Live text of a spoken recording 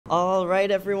All right,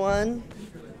 everyone.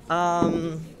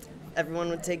 Everyone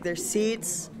would take their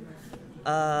seats.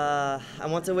 I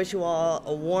want to wish you all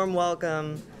a warm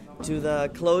welcome to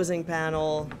the closing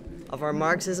panel of our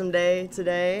Marxism Day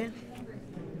today.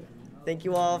 Thank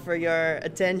you all for your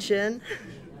attention.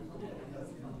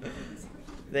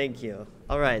 Thank you.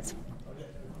 All right.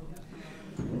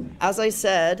 As I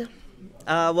said,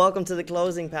 welcome to the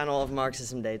closing panel of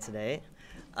Marxism Day today.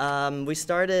 We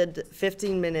started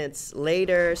 15 minutes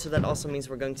later, so that also means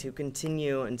we're going to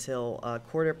continue until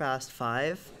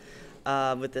 5:15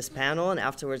 with this panel, and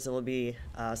afterwards there will be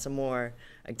some more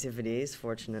activities,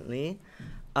 fortunately.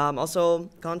 Also,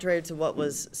 contrary to what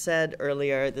was said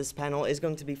earlier, this panel is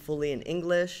going to be fully in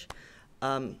English.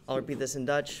 I'll repeat this in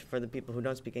Dutch for the people who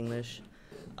don't speak English.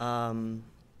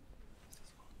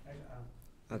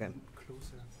 Okay.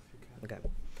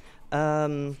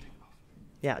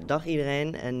 Ja, dag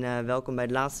iedereen en welkom bij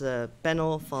het laatste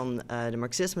panel van de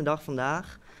Marxisme-dag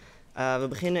vandaag. We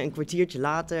beginnen een kwartiertje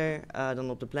later dan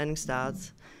op de planning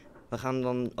staat. We gaan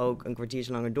dan ook een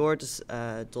kwartiertje langer door, dus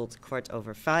tot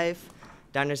 5:15.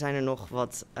 Daarna zijn er nog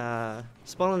wat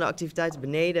spannende activiteiten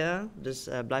beneden, dus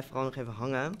blijf vooral nog even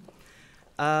hangen.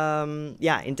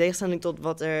 Ja, in tegenstelling tot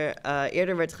wat er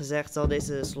eerder werd gezegd, zal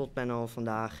deze slotpanel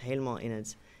vandaag helemaal in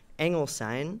het Engels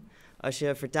zijn. Als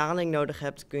je vertaling nodig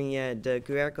hebt, kun je de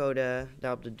QR-code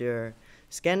daar op de deur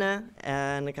scannen.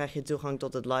 En dan krijg je toegang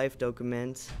tot het live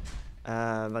document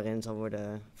waarin het zal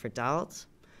worden vertaald.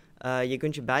 Je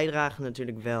kunt je bijdrage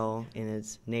natuurlijk wel in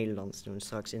het Nederlands doen,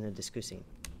 straks in de discussie.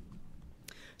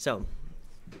 So,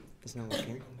 it's not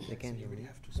working. They can't hear me. You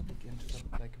have to speak into them,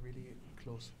 like really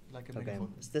close, like a microphone.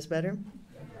 Is this better?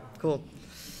 Cool.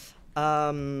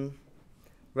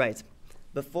 Right.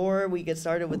 Before we get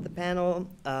started with the panel,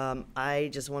 I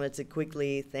just wanted to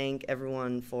quickly thank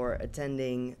everyone for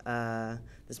attending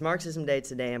this Marxism Day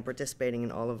today and participating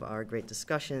in all of our great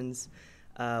discussions.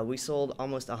 We sold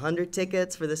almost 100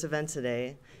 tickets for this event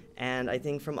today, and I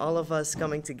think from all of us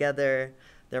coming together,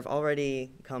 there have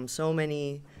already come so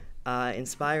many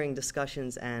inspiring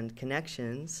discussions and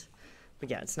connections. But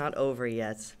yeah, it's not over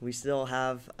yet. We still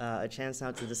have a chance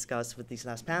now to discuss with these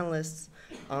last panelists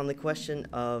on the question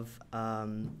of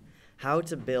how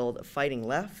to build a fighting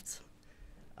left,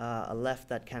 a left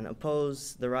that can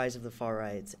oppose the rise of the far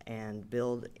right and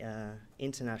build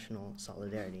international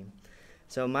solidarity.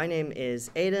 So my name is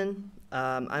Aiden.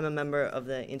 I'm a member of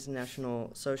the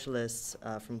International Socialists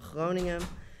from Groningen.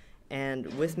 And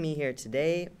with me here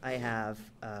today, I have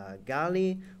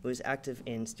Gali, who is active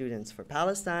in Students for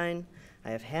Palestine. I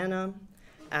have Hannah,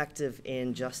 active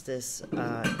in Justice,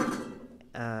 what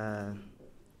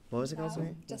was it called?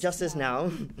 Sorry? Justice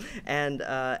Now,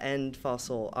 and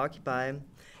Fossil Occupy.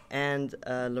 And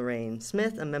Lorraine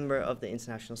Smith, a member of the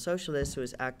International Socialists, who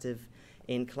is active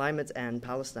in climate and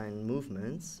Palestine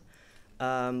movements.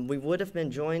 We would have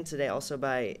been joined today also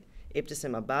by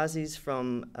Ibtisam Abbazis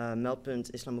from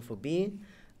Meldpunt Islamophobie,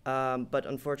 but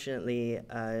unfortunately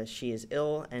she is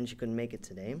ill and she couldn't make it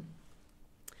today.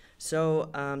 So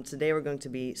today we're going to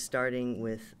be starting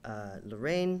with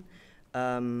Lorraine.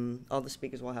 All the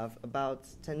speakers will have about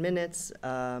 10 minutes.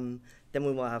 Then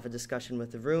we will have a discussion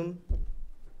with the room.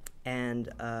 And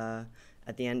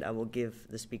at the end, I will give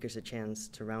the speakers a chance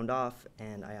to round off,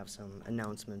 and I have some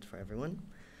announcement for everyone.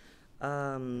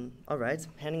 All right,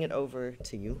 handing it over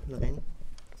to you, Lorraine.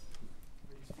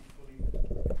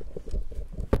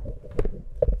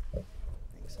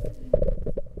 Thanks.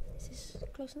 Is this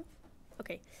close enough?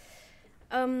 Okay.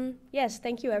 Yes,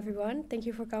 thank you everyone. Thank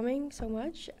you for coming so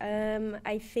much.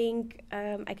 I think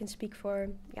I can speak for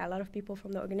a lot of people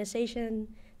from the organization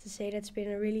to say that it's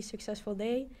been a really successful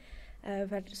day. We've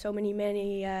had so many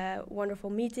wonderful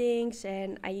meetings,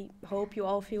 and I hope you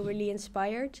all feel really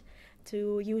inspired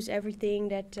to use everything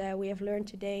that we have learned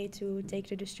today to take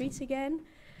to the streets again.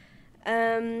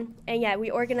 And yeah,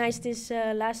 we organized this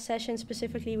last session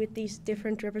specifically with these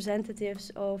different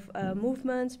representatives of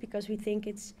movements because we think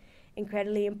it's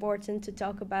incredibly important to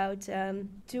talk about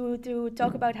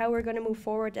how we're going to move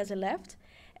forward as a left.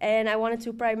 And I wanted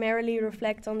to primarily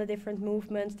reflect on the different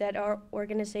movements that our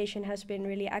organization has been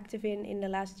really active in the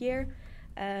last year,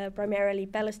 primarily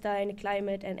Palestine, the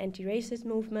climate and anti-racist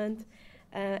movement,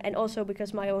 and also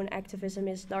because my own activism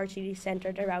is largely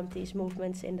centered around these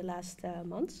movements in the last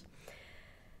months.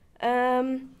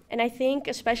 And I think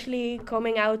especially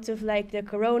coming out of like the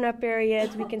Corona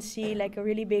period, we can see like a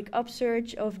really big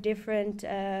upsurge of different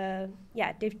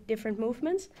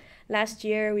movements. Last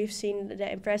year, we've seen the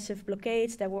impressive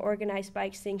blockades that were organized by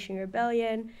Extinction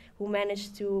Rebellion, who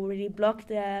managed to really block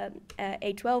the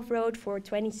A12 road for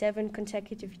 27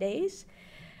 consecutive days.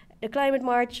 The climate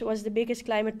march was the biggest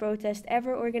climate protest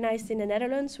ever organized in the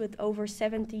Netherlands, with over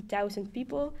 70,000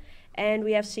 people. And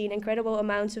we have seen incredible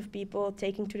amounts of people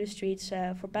taking to the streets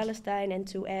for Palestine and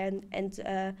to end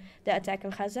the attack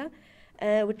on Gaza,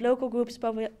 with local groups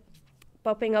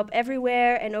popping up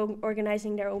everywhere and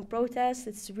organizing their own protests.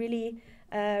 It's really,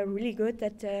 really good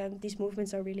that these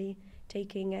movements are really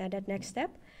taking that next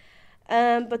step.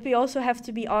 But we also have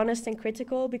to be honest and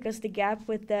critical, because the gap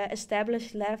with the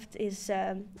established left is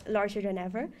larger than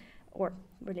ever, or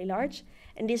really large.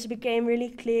 And this became really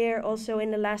clear also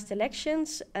in the last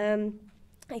elections.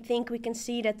 I think we can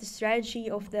see that the strategy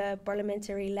of the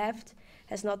parliamentary left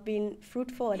has not been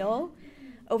fruitful at all.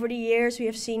 Over the years, we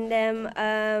have seen them,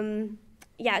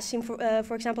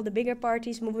 for example, the bigger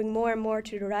parties moving more and more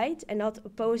to the right and not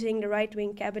opposing the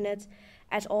right-wing cabinet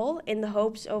at all, in the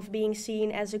hopes of being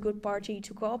seen as a good party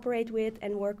to cooperate with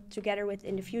and work together with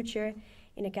in the future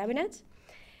in a cabinet.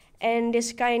 And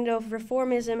this kind of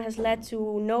reformism has led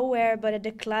to nowhere but a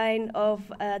decline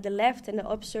of the left and the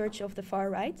upsurge of the far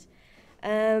right.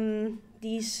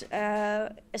 These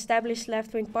established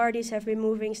left-wing parties have been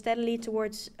moving steadily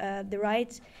towards the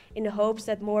right in the hopes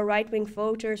that more right-wing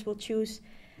voters will choose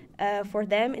for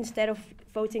them instead of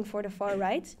voting for the far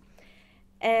right.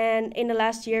 And in the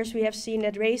last years, we have seen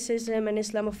that racism and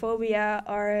Islamophobia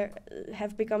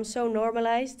have become so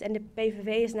normalized, and the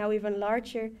PVV is now even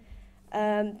larger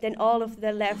than all of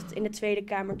the left in the Tweede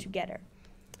Kamer together.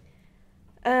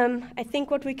 I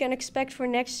think what we can expect for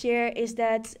next year is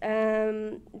that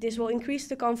this will increase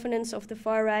the confidence of the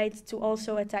far right to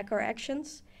also attack our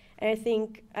actions. And I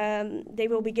think they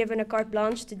will be given a carte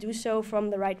blanche to do so from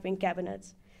the right-wing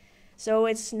cabinet. So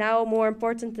it's now more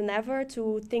important than ever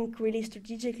to think really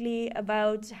strategically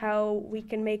about how we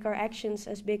can make our actions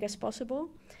as big as possible,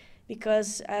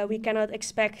 because we cannot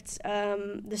expect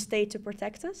the state to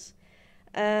protect us.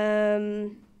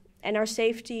 And our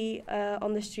safety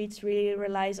on the streets really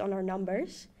relies on our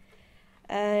numbers.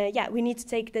 We need to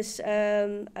take this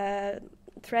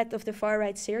threat of the far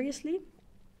right seriously.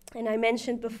 And I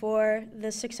mentioned before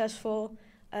the successful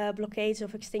blockades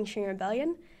of Extinction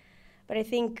Rebellion. But I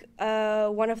think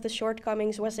one of the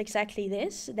shortcomings was exactly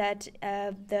this, that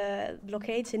the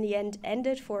blockades in the end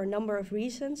ended for a number of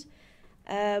reasons.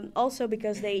 Also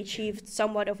because they achieved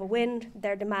somewhat of a win.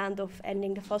 Their demand of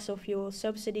ending the fossil fuel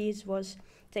subsidies was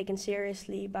taken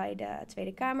seriously by the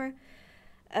Tweede Kamer.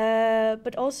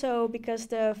 But also because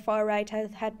the far right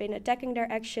had been attacking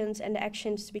their actions, and the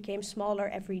actions became smaller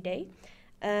every day.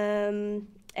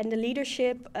 And the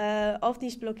leadership of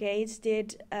these blockades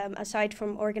did, aside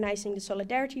from organizing the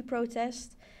solidarity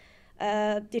protest,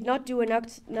 did not do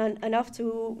enough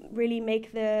to really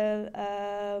make the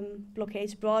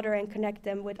blockades broader and connect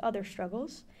them with other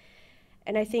struggles.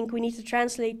 And I think we need to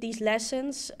translate these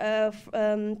lessons to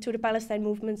the Palestine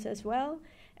movements as well.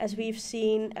 As we've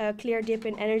seen a clear dip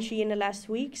in energy in the last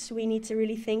weeks, we need to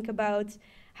really think about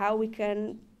how we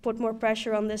can put more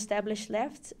pressure on the established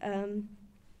left.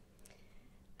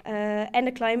 And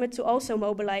the climate to also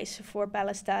mobilize for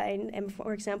Palestine and,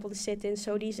 for example, the sit-ins.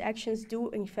 So these actions do,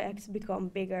 in fact, become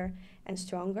bigger and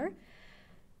stronger.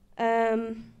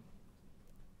 I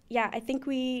think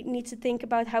we need to think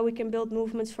about how we can build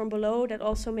movements from below that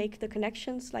also make the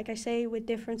connections, like I say, with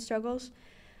different struggles.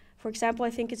 For example,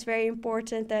 I think it's very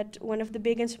important that one of the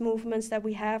biggest movements that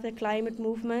we have, the climate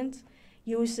movement,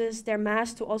 uses their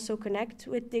mass to also connect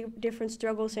with the different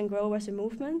struggles and grow as a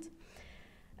movement.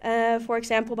 For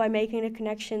example, by making a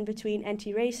connection between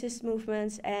anti-racist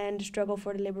movements and the struggle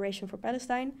for the liberation for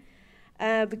Palestine.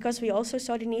 Because we also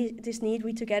saw this need,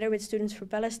 we together with Students for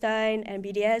Palestine and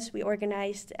BDS, we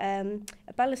organized a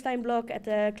Palestine block at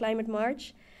the Climate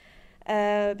March.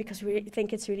 Because we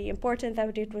think it's really important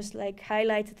that it was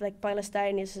highlighted,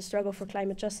 Palestine is a struggle for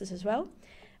climate justice as well.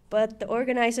 But the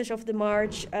organizers of the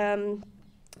march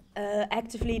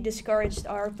actively discouraged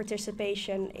our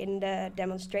participation in the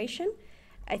demonstration.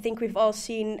 I think we've all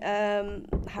seen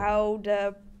how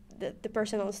the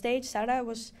person on stage, Sarah,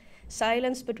 was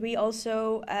silenced, but we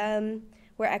also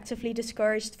were actively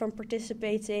discouraged from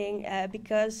participating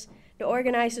because the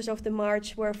organizers of the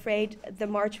march were afraid the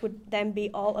march would then be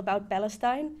all about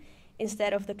Palestine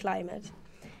instead of the climate.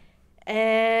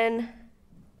 And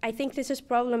I think this is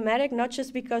problematic, not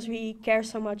just because we care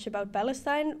so much about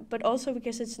Palestine, but also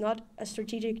because it's not a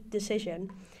strategic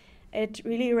decision. It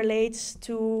really relates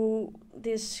to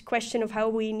this question of how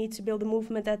we need to build a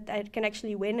movement that can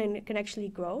actually win and it can actually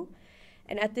grow.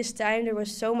 And at this time, there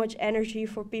was so much energy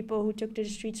for people who took to the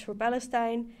streets for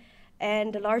Palestine,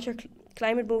 and the larger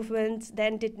climate movement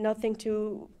then did nothing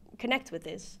to connect with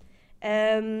this.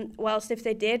 Whilst if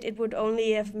they did, it would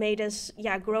only have made us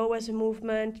grow as a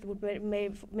movement. It would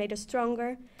have made us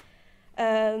stronger,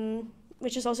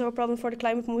 which is also a problem for the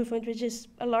climate movement, which is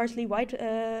a largely white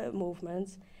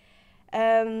movement.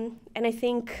 And I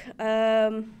think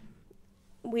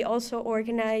we also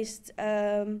organized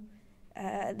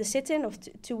the sit-in of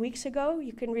 2 weeks ago.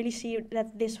 You can really see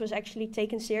that this was actually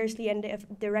taken seriously and the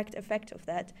direct effect of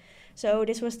that. So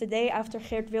this was the day after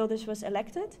Geert Wilders was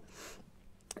elected.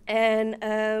 And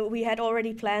we had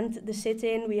already planned the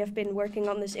sit-in. We have been working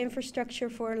on this infrastructure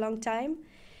for a long time.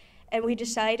 And we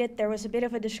decided, there was a bit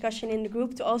of a discussion in the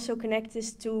group, to also connect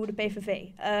this to the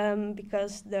PVV.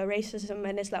 Because the racism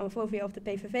and Islamophobia of the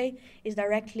PVV is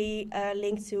directly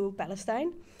linked to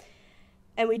Palestine.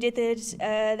 And we did this,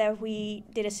 that we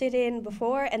did a sit-in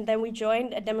before, and then we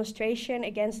joined a demonstration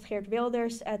against Geert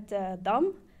Wilders at the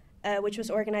Dam, which was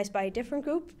organized by a different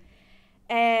group.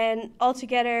 And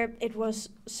altogether, it was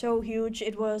so huge.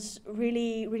 It was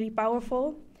really, really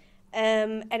powerful.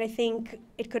 And I think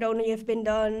it could only have been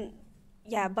done,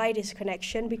 by this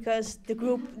connection, because the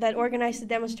group that organized the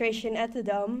demonstration at the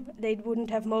Dam, they wouldn't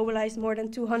have mobilized more than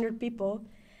 200 people.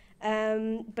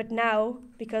 But now,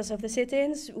 because of the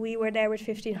sit-ins, we were there with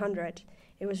 1,500.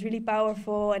 It was really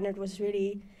powerful, and it was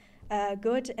really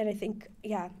good. And I think,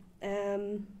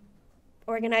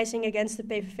 organizing against the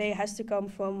PVV has to come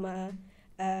from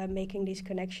making these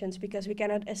connections, because we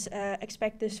cannot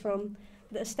expect this from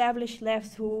the established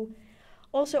left, who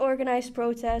also organized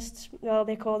protests. Well,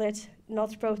 they called it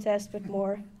not protests, but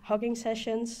more hugging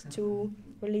sessions to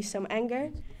release some anger.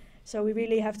 So we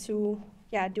really have to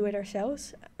do it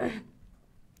ourselves. And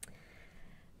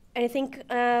I think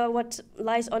what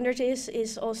lies under this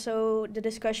is also the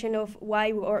discussion of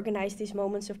why we organize these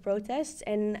moments of protests.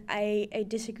 And I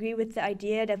disagree with the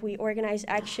idea that we organize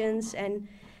actions and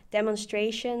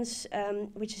demonstrations,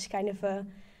 which is kind of a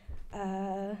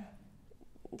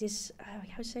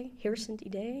heersend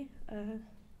idee?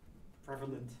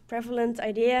 Prevalent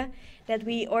idea that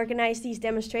we organize these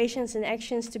demonstrations and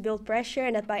actions to build pressure,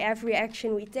 and that by every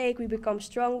action we take, we become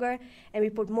stronger and we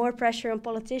put more pressure on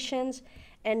politicians,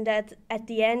 and that at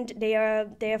the end they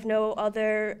have no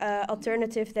other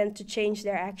alternative than to change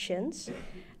their actions.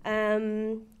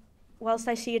 Whilst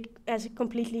I see it as a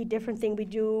completely different thing, we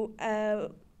do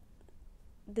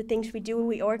the things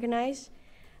we organize.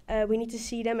 We need to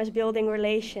see them as building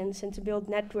relations and to build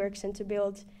networks and to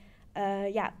build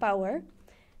power.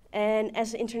 And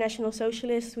as international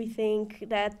socialists, we think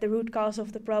that the root cause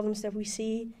of the problems that we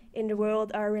see in the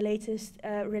world are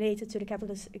related to the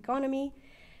capitalist economy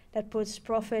that puts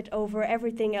profit over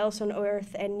everything else on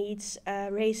earth and needs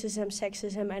racism,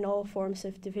 sexism, and all forms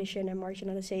of division and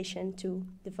marginalization to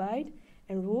divide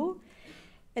and rule.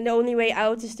 And the only way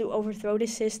out is to overthrow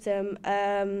this system,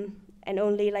 and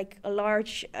only a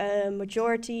large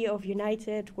majority of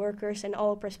united workers and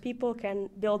all oppressed people can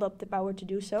build up the power to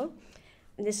do so.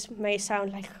 And this may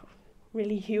sound like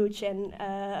really huge and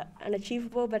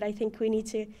unachievable, but I think we need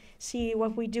to see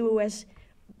what we do as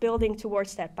building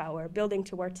towards that power, building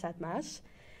towards that mass.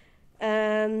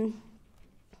 And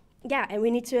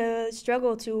we need to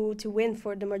struggle to win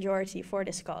for the majority for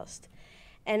this cause.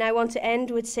 And I want to end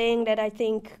with saying that I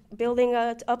think building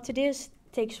up to this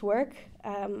takes work.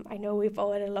 I know we've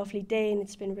all had a lovely day and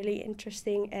it's been really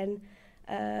interesting, and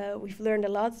we've learned a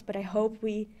lot, but I hope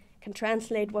we can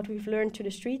translate what we've learned to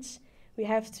the streets. We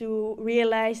have to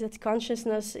realize that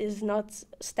consciousness is not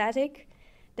static,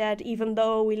 that even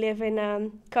though we live in a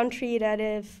country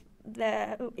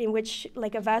in which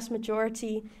a vast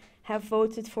majority have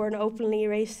voted for an openly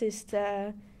racist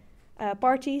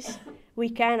parties, we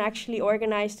can actually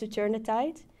organize to turn the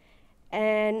tide.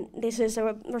 And this is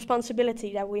a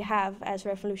responsibility that we have as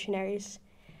revolutionaries.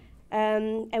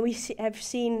 And we have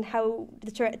seen how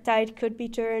the tide can be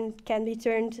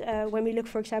turned when we look,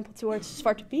 for example, towards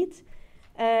Zwarte Piet.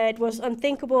 It was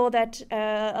unthinkable that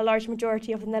a large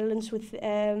majority of the Netherlands would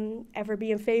ever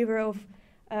be in favor of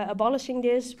abolishing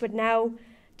this, but now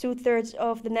 2/3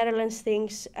 of the Netherlands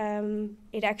thinks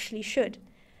it actually should.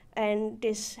 And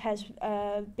this has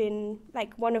been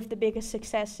one of the biggest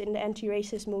success in the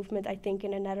anti-racist movement, I think,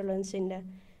 in the Netherlands in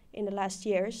the last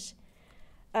years.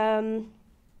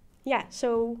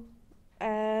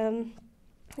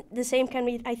 The same can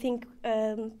be, I think,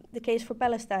 the case for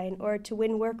Palestine, or to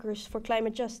win workers for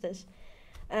climate justice.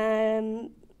 I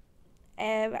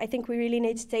think we really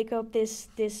need to take up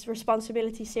this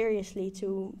responsibility seriously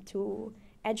to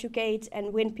educate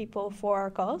and win people for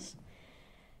our cause.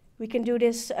 We can do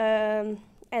this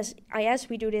as IS.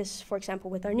 We do this, for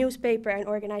example, with our newspaper and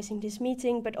organizing this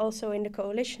meeting, but also in the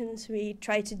coalitions. We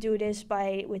try to do this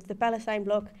with the Palestine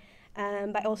bloc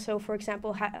by also, for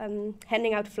example,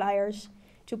 handing out flyers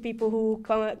to people who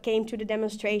came to the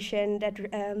demonstration that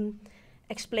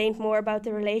explained more about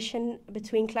the relation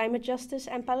between climate justice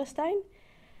and Palestine.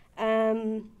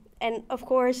 And of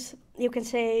course, you can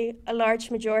say a large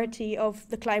majority of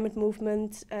the climate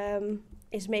movement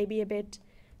is maybe a bit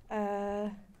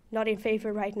not in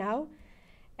favor right now.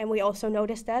 And we also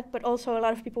noticed that. But also a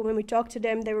lot of people, when we talk to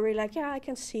them, they were really like, yeah, I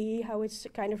can see how it's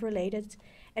kind of related.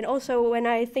 And also when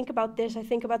I think about this, I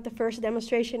think about the first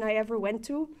demonstration I ever went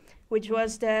to, which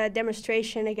was the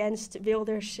demonstration against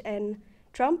Wilders and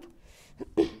Trump.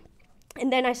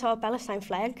 And then I saw a Palestine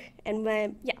flag, and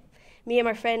me and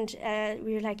my friend,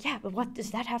 we were like, yeah, but what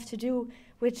does that have to do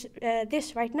with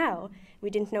this right now? We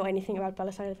didn't know anything about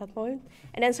Palestine at that point.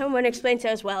 And then someone explained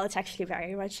to us, well, it's actually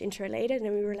very much interrelated.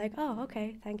 And we were like, oh,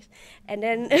 okay, thanks. And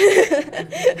then,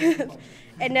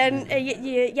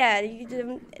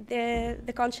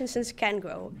 the consciousness can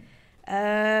grow.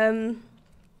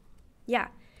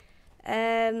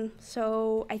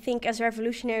 So I think as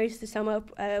revolutionaries, to sum up,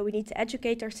 we need to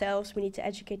educate ourselves, we need to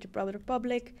educate the broader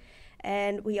public,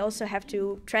 and we also have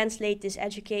to translate this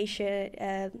education,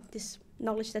 this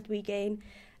knowledge that we gain,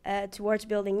 towards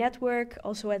building network,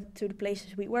 also to the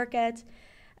places we work at.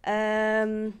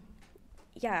 There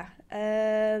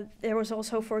was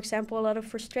also, for example, a lot of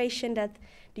frustration that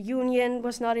the union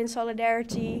was not in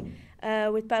solidarity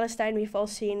with Palestine. We've all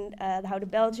seen how the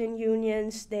Belgian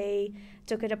unions, they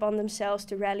took it upon themselves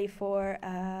to rally for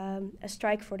a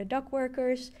strike for the dock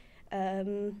workers,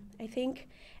 I think.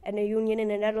 And the union in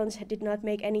the Netherlands did not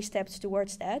make any steps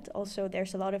towards that. Also,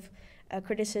 there's a lot of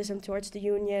criticism towards the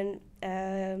union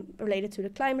related to the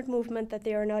climate movement, that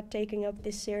they are not taking up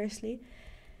this seriously.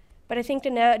 But I think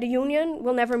the union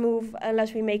will never move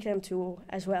unless we make them to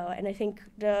as well. And I think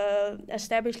the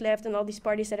established left and all these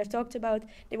parties that I've talked about,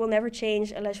 they will never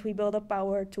change unless we build up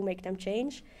power to make them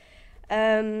change.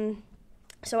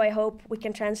 So I hope we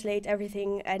can translate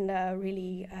everything and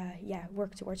really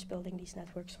work towards building these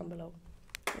networks from below.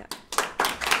 Yeah.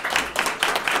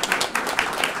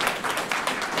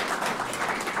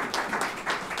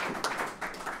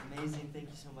 Amazing, thank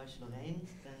you so much, Lorraine.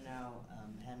 And now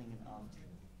handing it off.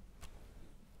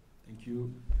 Thank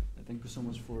you. Thank you so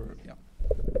much for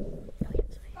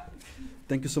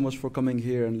Thank you so much for coming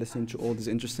here and listening to all these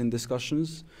interesting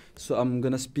discussions. So I'm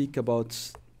gonna speak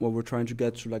about what we're trying to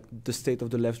get to, like the state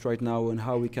of the left right now and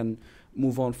how we can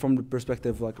move on from the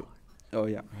perspective like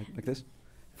this.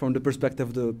 From the perspective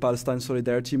of the Palestine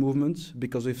solidarity movement,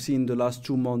 because we've seen the last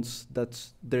 2 months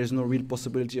that there is no real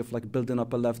possibility of like building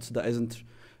up a left that isn't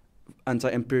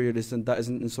anti-imperialist and that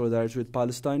isn't in solidarity with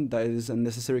Palestine, that it is a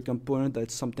necessary component, that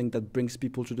it's something that brings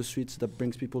people to the streets, that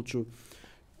brings people to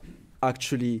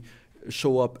actually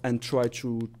show up and try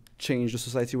to change the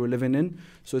society we're living in.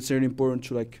 So it's really important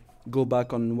to like go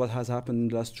back on what has happened in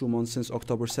the last 2 months since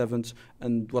October 7th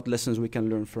and what lessons we can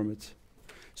learn from it.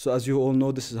 So as you all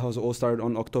know, this is how it all started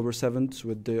on October 7th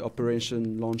with the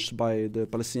operation launched by the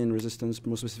Palestinian resistance,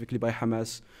 more specifically by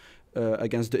Hamas,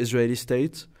 against the Israeli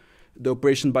state. The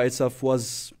operation by itself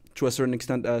was, to a certain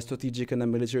extent, a strategic and a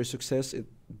military success. It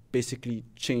basically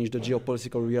changed the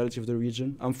geopolitical reality of the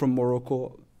region. I'm from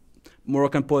Morocco.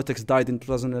 Moroccan politics died in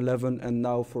 2011, and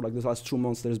now for like the last 2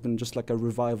 months, there's been just like a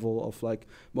revival of like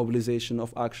mobilization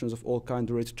of actions of all kinds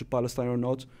related to Palestine or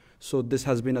not. So this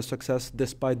has been a success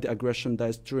despite the aggression that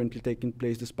is currently taking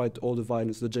place, despite all the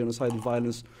violence, the genocidal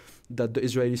violence that the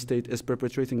Israeli state is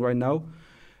perpetrating right now.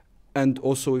 And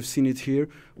also we've seen it here,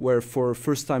 where for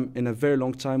first time in a very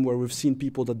long time, where we've seen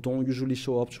people that don't usually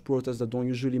show up to protest, that don't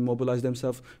usually mobilize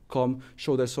themselves, come,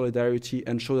 show their solidarity,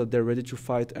 and show that they're ready to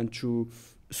fight and to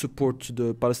support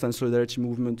the Palestine solidarity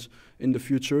movement in the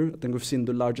future. I think we've seen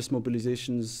the largest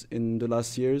mobilizations in the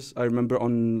last years. I remember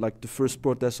on like the first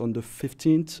protest on the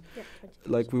 15th,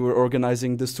 like we were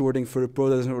organizing the sorting for the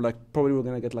protest, and we were like, probably we're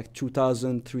gonna get like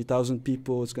 2,000, 3,000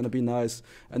 people, it's gonna be nice.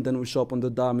 And then we show up on the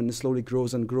dam and it slowly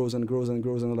grows and grows and grows and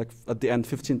grows, and like at the end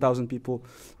 15,000 people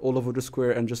all over the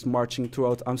square and just marching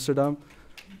throughout Amsterdam.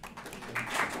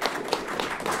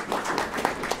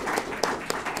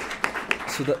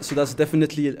 So that's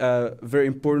definitely a very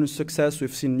important success.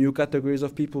 We've seen new categories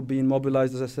of people being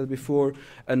mobilized, as I said before,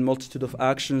 and multitude of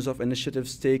actions, of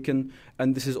initiatives taken.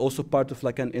 And this is also part of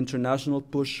like an international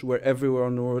push where everywhere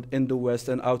on the world, in the West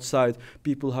and outside,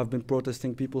 people have been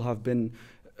protesting, people have been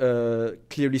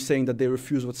clearly saying that they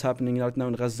refuse what's happening right now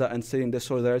in Gaza and saying their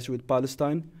solidarity with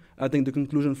Palestine. I think the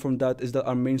conclusion from that is that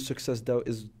our main success though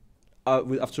is,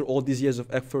 after all these years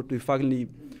of effort, we finally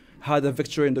had a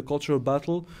victory in the cultural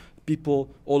battle. People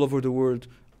all over the world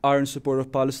are in support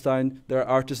of Palestine. There are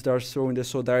artists that are showing their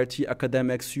solidarity,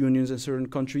 academics, unions in certain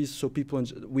countries. So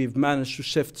we've managed to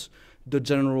shift the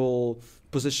general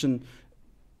position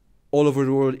all over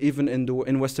the world, even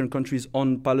in Western countries,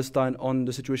 on Palestine, on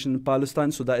the situation in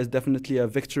Palestine. So that is definitely a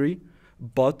victory.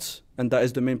 But, and that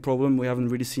is the main problem, we haven't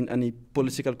really seen any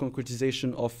political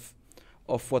concretization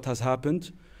of what has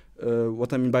happened.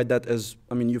 What I mean by that is,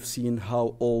 you've seen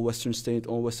how all Western states,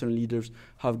 all Western leaders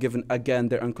have given again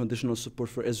their unconditional support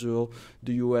for Israel.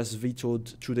 The US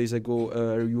vetoed 2 days ago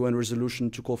a UN resolution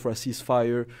to call for a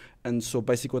ceasefire. And so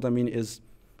basically what I mean is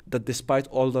that despite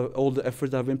all the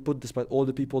efforts that have been put, despite all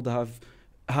the people that have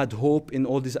had hope in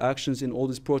all these actions, in all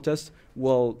these protests,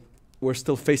 well, we're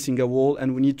still facing a wall,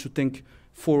 and we need to think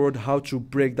forward how to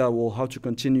break that wall, how to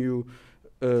continue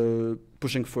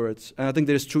pushing for it. And I think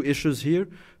there's two issues here.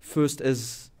 First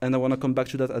is, and I want to come back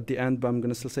to that at the end, but I'm going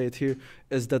to still say it here,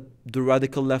 is that the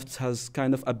radical left has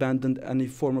kind of abandoned any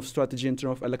form of strategy in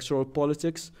terms of electoral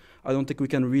politics. I don't think we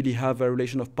can really have a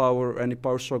relation of power or any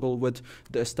power struggle with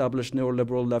the established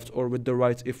neoliberal left or with the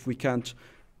right if we can't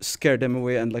scare them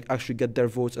away and like actually get their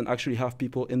votes and actually have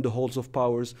people in the halls of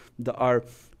powers that are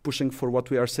pushing for what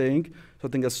we are saying. So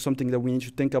I think that's something that we need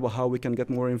to think about how we can get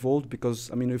more involved,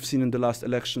 because we've seen in the last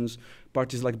elections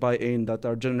parties like By Ain that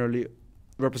are generally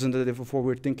representative of what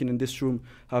we're thinking in this room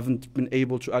haven't been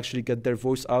able to actually get their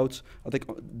voice out. I think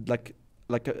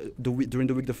during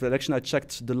the week of the election, I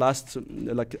checked the last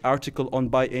article on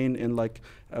By Ain in like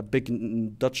a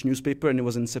big Dutch newspaper, and it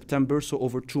was in September. So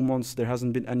over 2 months there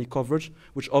hasn't been any coverage,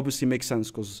 which obviously makes sense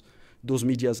because those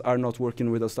medias are not working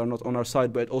with us, are not on our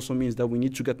side. But it also means that we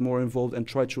need to get more involved and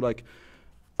try to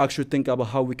actually think about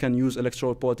how we can use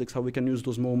electoral politics, how we can use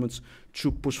those moments to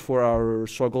push for our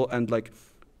struggle and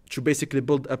to basically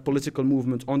build a political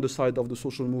movement on the side of the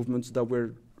social movements that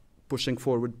we're pushing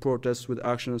for with protests, with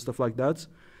action and stuff like that.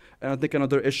 And I think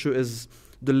another issue is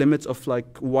the limits of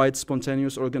wide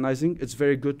spontaneous organizing. It's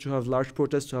very good to have large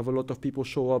protests, to have a lot of people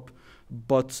show up,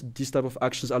 but these type of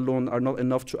actions alone are not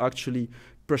enough to actually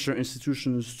pressure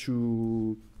institutions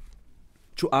to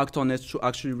act on it, to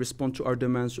actually respond to our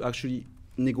demands, to actually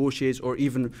negotiate or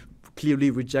even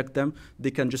clearly reject them.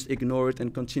 They can just ignore it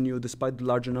and continue despite the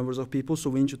larger numbers of people. So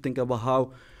we need to think about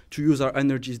how to use our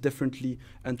energies differently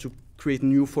and to create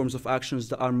new forms of actions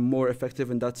that are more effective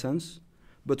in that sense.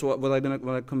 But what I'm going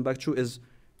to come back to is,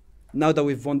 now that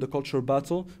we've won the cultural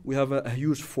battle, we have a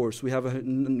huge force. We have a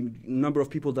number of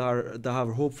people that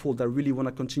are hopeful, that really want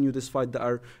to continue this fight, that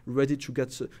are ready to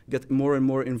get more and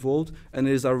more involved. And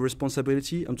it is our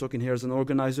responsibility, I'm talking here as an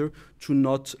organizer, to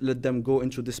not let them go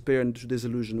into despair and into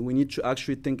disillusion. We need to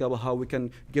actually think about how we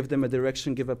can give them a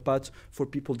direction, give a path for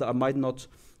people that might not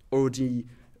already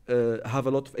have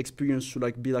a lot of experience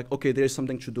to be okay, there is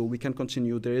something to do. We can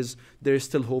continue. There is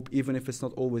still hope, even if it's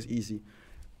not always easy.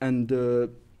 And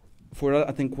for that,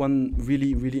 I think one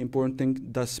really, really important thing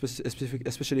that's specific,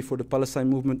 especially for the Palestine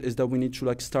movement, is that we need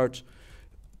to start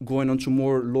going on to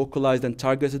more localized and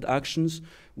targeted actions.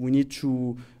 We need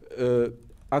to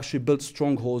actually build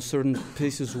strongholds, certain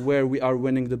places where we are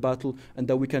winning the battle, and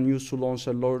that we can use to launch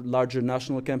a larger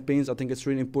national campaigns. I think it's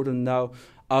really important now,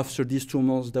 after these 2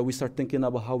 months, that we start thinking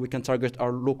about how we can target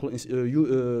our local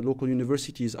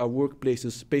universities, our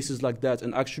workplaces, spaces like that,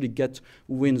 and actually get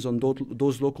wins on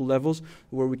those local levels,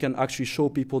 where we can actually show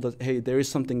people that, hey, there is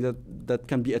something that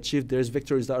can be achieved, there is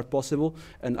victories that are possible,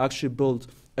 and actually build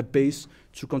a base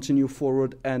to continue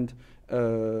forward and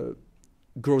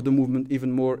grow the movement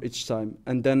even more each time.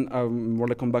 And then I want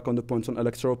to come back on the points on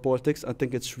electoral politics. I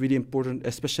think it's really important,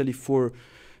 especially for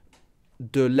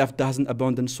the left that hasn't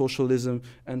abandoned socialism,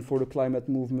 and for the climate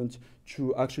movement,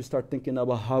 to actually start thinking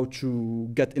about how to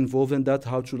get involved in that,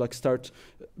 how to start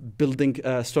building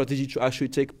a strategy to actually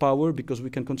take power, because we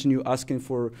can continue asking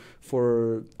for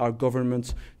our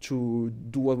governments to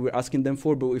do what we're asking them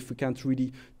for, but if we can't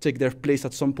really take their place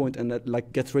at some point and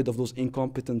get rid of those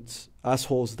incompetent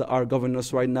assholes that are governing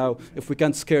us right now, if we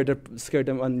can't scare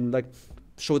them and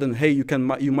show them, hey,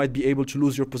 you might be able to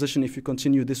lose your position if you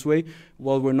continue this way,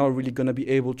 well, we're not really going to be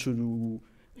able to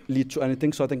lead to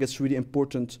anything. So I think it's really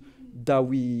important that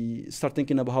we start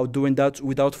thinking about how doing that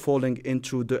without falling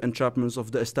into the entrapments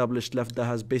of the established left that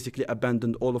has basically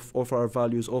abandoned all of our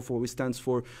values, all of what we stand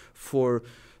for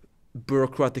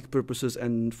bureaucratic purposes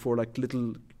and for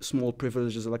little small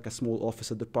privileges, like a small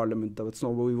office at the parliament. That's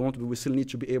not what we want, but we still need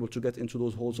to be able to get into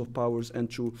those halls of powers and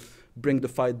to bring the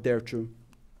fight there too.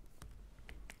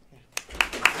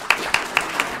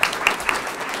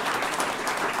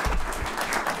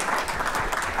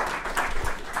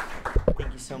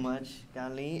 So much,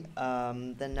 Gali.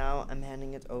 Then now I'm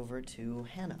handing it over to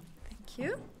Hannah. Thank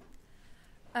you.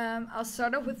 I'll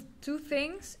start off with two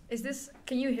things.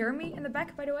 Can you hear me in the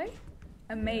back, by the way?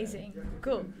 Amazing.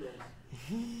 Cool.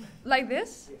 Like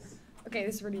this? Okay,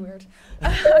 this is really weird.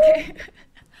 Okay.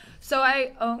 So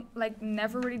I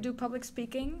never really do public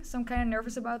speaking, so I'm kind of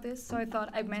nervous about this. So I thought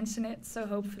I'd mention it, so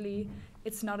hopefully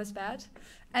it's not as bad.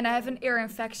 And I have an ear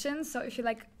infection, so if you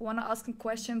want to ask a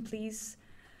question, please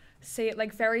say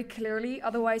it very clearly.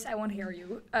 Otherwise, I won't hear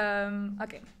you.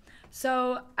 Okay.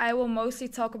 So I will mostly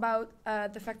talk about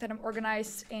the fact that I'm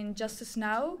organized in Justice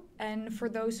Now. And for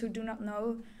those who do not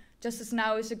know, Justice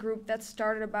Now is a group that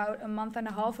started about a month and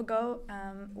a half ago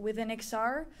within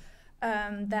XR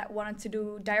that wanted to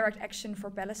do direct action for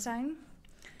Palestine.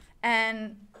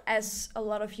 And as a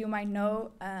lot of you might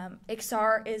know,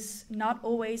 XR is not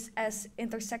always as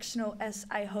intersectional as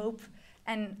I hope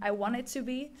and I want it to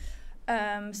be.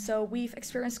 So we've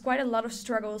experienced quite a lot of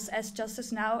struggles as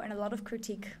Justice Now and a lot of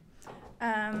critique.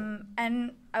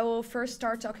 And I will first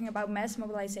start talking about mass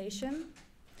mobilization.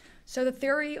 So the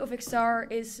theory of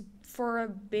XR is for a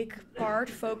big part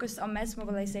focused on mass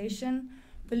mobilization,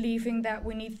 believing that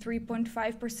we need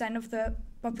 3.5% of the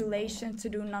population to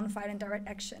do non-violent direct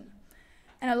action.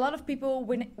 And a lot of people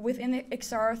within the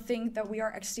XR think that we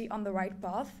are actually on the right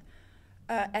path.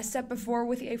 As said before,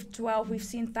 with the A12, we've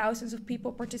seen thousands of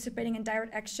people participating in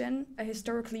direct action, a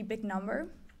historically big number.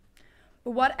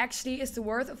 But what actually is the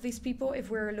worth of these people if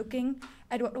we're looking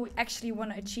at what we actually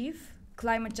want to achieve?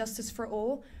 Climate justice for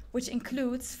all, which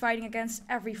includes fighting against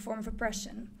every form of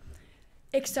oppression.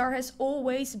 XR has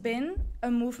always been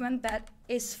a movement that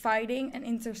is fighting an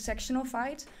intersectional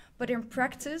fight, but in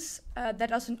practice, that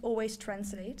doesn't always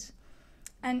translate.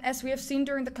 And as we have seen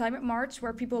during the climate march,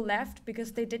 where people left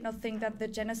because they did not think that the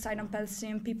genocide on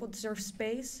Palestinian people deserved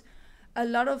space, a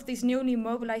lot of these newly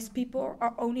mobilized people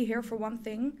are only here for one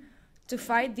thing, to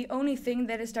fight the only thing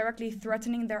that is directly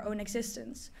threatening their own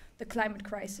existence, the climate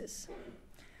crisis.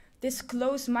 This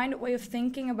closed-minded way of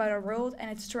thinking about our world and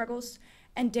its struggles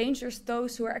endangers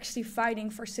those who are actually fighting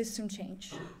for system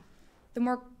change. The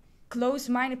more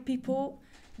closed-minded people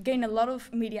gain a lot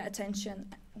of media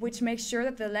attention, which makes sure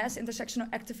that the less intersectional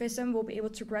activism will be able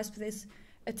to grasp this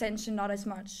attention not as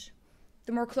much.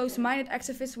 The more closed-minded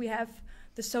activists we have,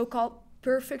 the so-called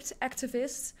perfect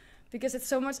activists, because it's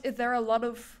so much, if there are a lot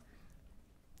of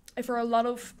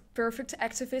perfect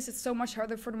activists, it's so much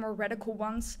harder for the more radical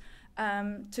ones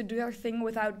to do their thing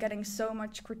without getting so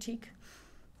much critique.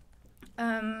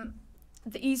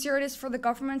 The easier it is for the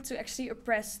government to actually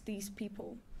oppress these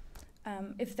people.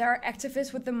 If there are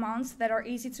activists with demands that are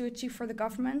easy to achieve for the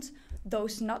government,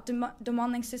 those not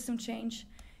demanding system change,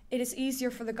 it is easier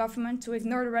for the government to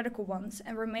ignore the radical ones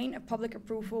and remain a public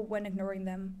approval when ignoring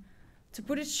them. To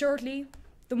put it shortly,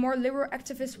 the more liberal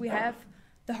activists we have,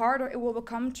 the harder it will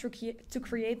become to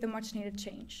create the much needed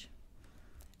change.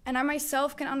 And I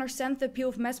myself can understand the appeal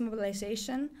of mass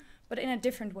mobilization, but in a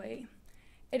different way.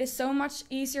 It is so much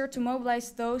easier to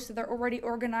mobilize those that are already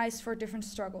organized for a different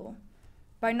struggle.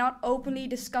 By not openly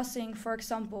discussing, for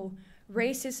example,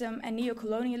 racism and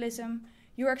neocolonialism,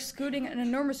 you are excluding an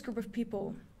enormous group of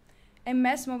people. In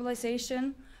mass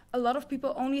mobilization, a lot of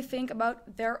people only think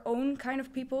about their own kind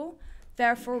of people,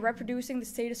 therefore reproducing the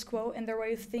status quo in their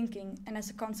way of thinking and as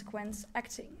a consequence,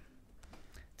 acting.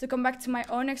 To come back to my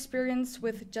own experience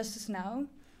with Justice Now,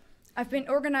 I've been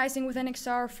organizing within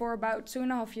XR for about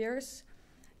 2.5 years,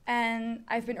 and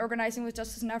I've been organizing with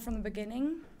Justice Now from the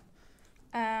beginning.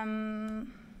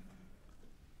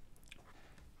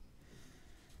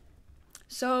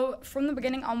 So from the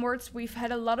beginning onwards, we've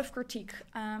had a lot of critique.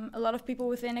 A lot of people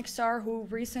within XR who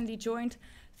recently joined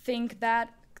think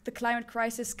that the climate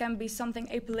crisis can be something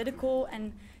apolitical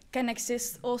and can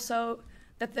exist also,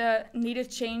 that the needed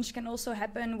change can also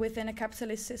happen within a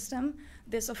capitalist system.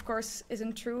 This, of course,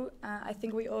 isn't true. I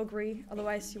think we all agree,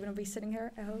 otherwise you wouldn't be sitting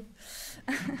here, I hope.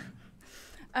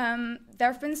 There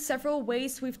have been several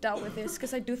ways we've dealt with this,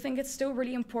 because I do think it's still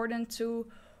really important to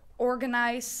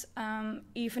organize,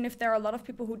 even if there are a lot of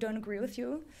people who don't agree with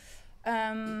you.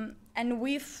 And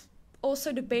we've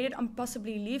also debated on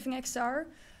possibly leaving XR,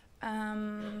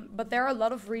 but there are a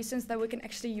lot of reasons that we can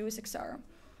actually use XR.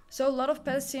 So a lot of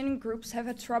Palestinian groups have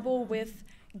had trouble with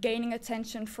gaining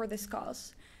attention for this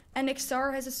cause. And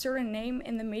XR has a certain name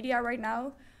in the media right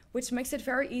now, which makes it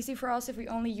very easy for us if we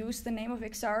only use the name of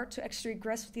XR to actually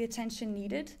grasp the attention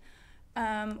needed,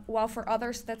 while for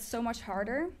others that's so much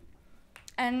harder.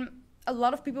 And a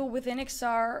lot of people within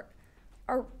XR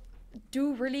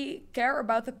do really care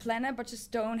about the planet, but just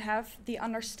don't have the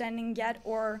understanding yet,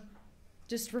 or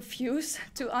just refuse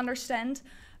to understand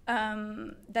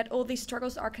that all these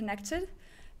struggles are connected.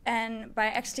 And by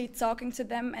actually talking to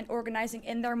them and organizing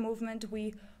in their movement,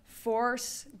 we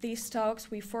force these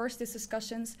talks, we force these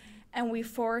discussions, and we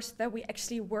force that we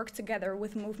actually work together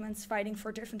with movements fighting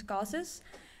for different causes.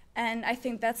 And I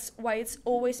think that's why it's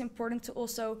always important to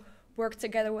also work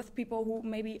together with people who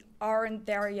maybe aren't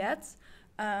there yet.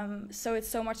 So it's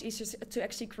so much easier to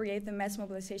actually create the mass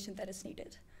mobilization that is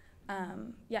needed.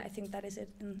 Yeah, I think that is it.